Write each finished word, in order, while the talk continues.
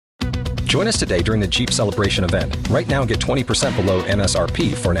Join us today during the Jeep Celebration event. Right now, get 20% below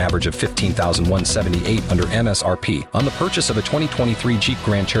MSRP for an average of $15,178 under MSRP on the purchase of a 2023 Jeep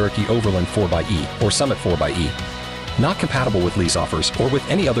Grand Cherokee Overland 4xE or Summit 4xE. Not compatible with lease offers or with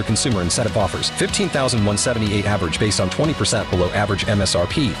any other consumer incentive offers. $15,178 average based on 20% below average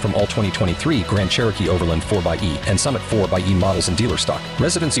MSRP from all 2023 Grand Cherokee Overland 4xE and Summit 4xE models in dealer stock.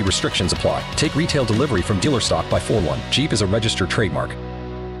 Residency restrictions apply. Take retail delivery from dealer stock by 4/1. Jeep is a registered trademark.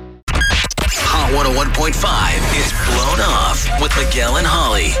 Hot 101.5 is Blown Off with Miguel and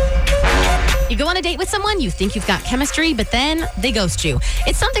Holly. You go on a date with someone, you think you've got chemistry, but then they ghost you.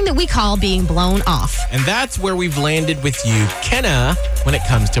 It's something that we call being blown off. And that's where we've landed with you, Kenna, when it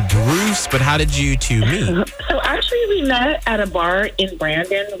comes to Bruce. But how did you two meet? So actually we met at a bar in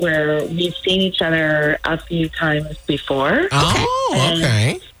Brandon where we've seen each other a few times before. Oh,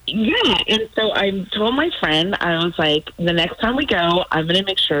 okay. Yeah, and so I told my friend, I was like, the next time we go, I'm going to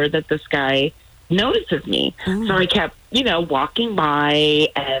make sure that this guy notices me. So I kept, walking by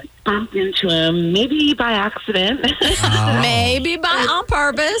and bumped into him, maybe by accident. Maybe on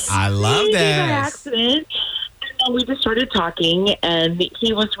purpose. I love maybe that. by accident. And then we just started talking, and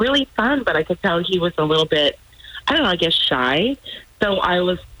he was really fun, but I could tell he was a little bit, I guess shy. So I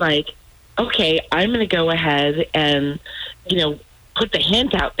was like, okay, I'm going to go ahead and, put the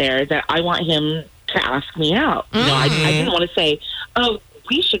hint out there that I want him to ask me out. I didn't want to say, oh,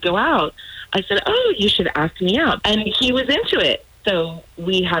 we should go out. I said, oh, you should ask me out. And he was into it. So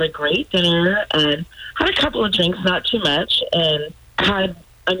we had a great dinner and had a couple of drinks, not too much, and had,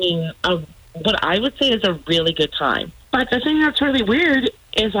 what I would say is a really good time. But the thing that's really weird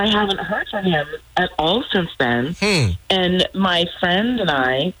is I haven't heard from him at all since then. And my friend and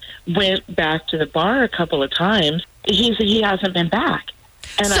I went back to the bar a couple of times. He said he hasn't been back.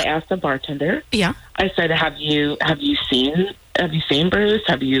 And I asked the bartender. Yeah. I said, have you seen Bruce?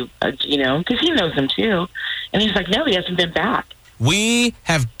 Have you, because he knows him too. And he's like, no, he hasn't been back. We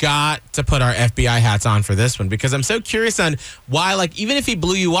have got to put our FBI hats on for this one because I'm so curious on why, even if he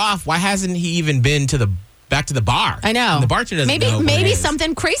blew you off, why hasn't he even been back to the bar? I know. And the bartender doesn't know. Maybe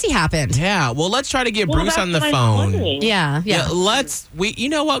something crazy happened. Yeah. Well, let's try to get Bruce on the phone. Yeah. You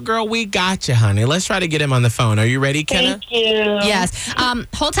know what, girl? We got you, honey. Let's try to get him on the phone. Are you ready, Kenna? Thank you. Yes.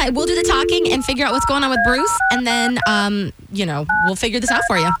 Hold tight. We'll do the talking and figure out what's going on with Bruce, and then, we'll figure this out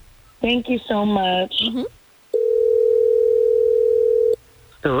for you. Thank you so much. Mm-hmm.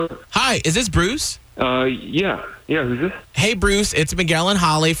 Hello? Hi, is this Bruce? Yeah, who's this? Hey, Bruce, it's Miguel and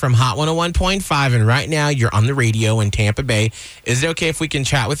Holly from Hot 101.5, and right now you're on the radio in Tampa Bay. Is it okay if we can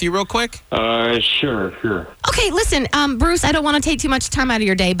chat with you real quick? Sure. Okay, listen, Bruce, I don't want to take too much time out of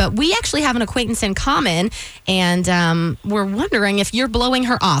your day, but we actually have an acquaintance in common, and we're wondering if you're blowing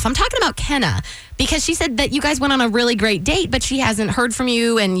her off. I'm talking about Kenna, because she said that you guys went on a really great date, but she hasn't heard from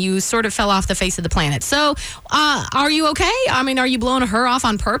you, and you sort of fell off the face of the planet. So, are you okay? Are you blowing her off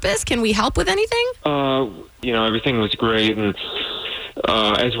on purpose? Can we help with anything? Everything was great, and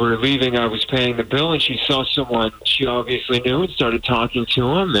as we were leaving, I was paying the bill, and she saw someone she obviously knew and started talking to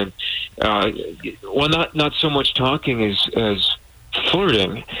him, and not so much talking as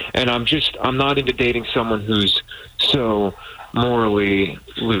flirting, and I'm not into dating someone who's so morally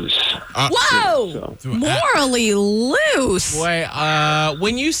loose. Whoa! Morally loose? Wait,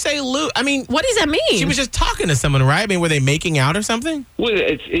 when you say loose, what does that mean? She was just talking to someone, right? Were they making out or something? Well,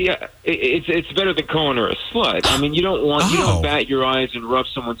 it's better than calling her a slut. You don't bat your eyes and rub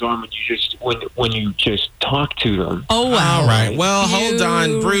someone's arm when you just talk to them. Oh, wow. All right. Well, hold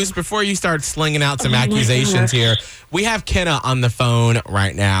on, Bruce. Before you start slinging out some accusations here, we have Kenna on the phone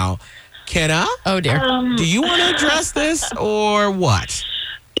right now. Kenna? Oh, dear. Do you want to address this or what?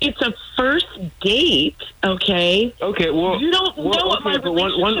 It's a first date, okay? Okay, well... You don't know what my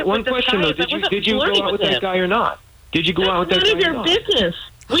relationship one with this question, guy though. is. Did you go out with that guy or not? Did you go out with that guy or not? None of your business.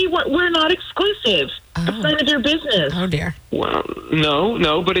 We're not exclusive. It's none of your business. Oh, dear. Well,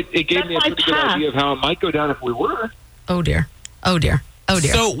 no, but it gave me a pretty good idea of how it might go down if we were. Oh, dear. Oh, dear. Oh,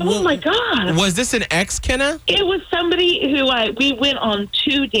 dear. So, oh, my God. Was this an ex, Kenna? It was somebody who we went on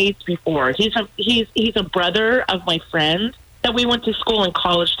 2 dates before. He's a brother of my friend that we went to school and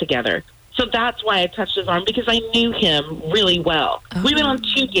college together. So that's why I touched his arm, because I knew him really well. Oh. We went on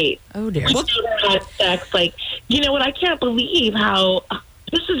 2 dates. Oh, dear. We never had sex. You know what? I can't believe how...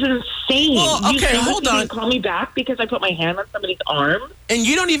 This is insane. Well, okay, hold on. You call me back because I put my hand on somebody's arm? And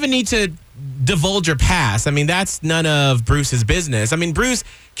you don't even need to divulge your past. That's none of Bruce's business. Bruce,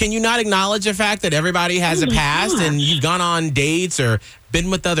 can you not acknowledge the fact that everybody has a past and you've gone on dates or been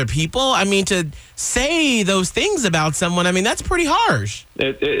with other people. I mean, to say those things about someone, I mean, that's pretty harsh.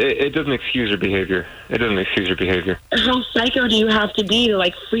 It doesn't excuse your behavior. It doesn't excuse your behavior. How psycho do you have to be to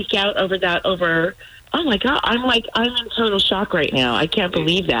like freak out over that? Oh my God! I'm in total shock right now. I can't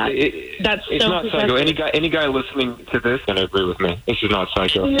believe that. That's it's so not psycho. Any guy listening to this can agree with me. This is not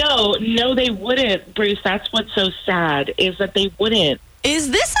psycho. No, they wouldn't, Bruce. That's what's so sad is that they wouldn't.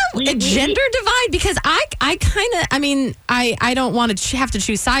 Is this a gender divide? Because I kind of, I mean, I don't want to have to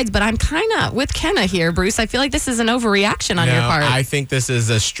choose sides, but I'm kind of with Kenna here, Bruce. I feel like this is an overreaction on your part. I think this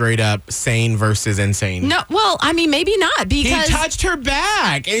is a straight up sane versus insane. No, well, I mean, maybe not because he touched her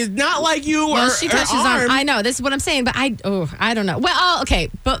back. It's not like you well, or she touched his arm. I know. This is what I'm saying, but I don't know. Well,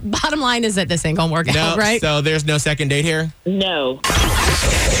 okay, but bottom line is that this ain't gonna work out, right? So there's no second date here? No.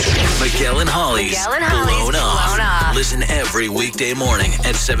 Miguel and Holly's Blown Off. Listen every weekday morning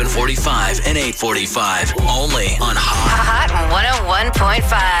at 7:45 and 8:45. Only on Hot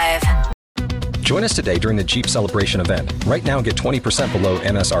 101.5. Join us today during the Jeep Celebration event. Right now, get 20% below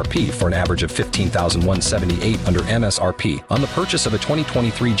MSRP for an average of $15,178 under MSRP on the purchase of a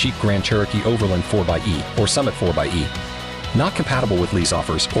 2023 Jeep Grand Cherokee Overland 4xE or Summit 4xE. Not compatible with lease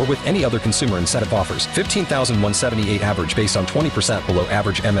offers or with any other consumer incentive offers. $15,178 average based on 20% below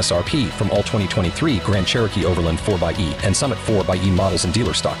average MSRP from all 2023 Grand Cherokee Overland 4xE and Summit 4xE models in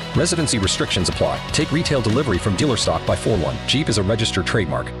dealer stock. Residency restrictions apply. Take retail delivery from dealer stock by 4/1. Jeep is a registered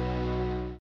trademark.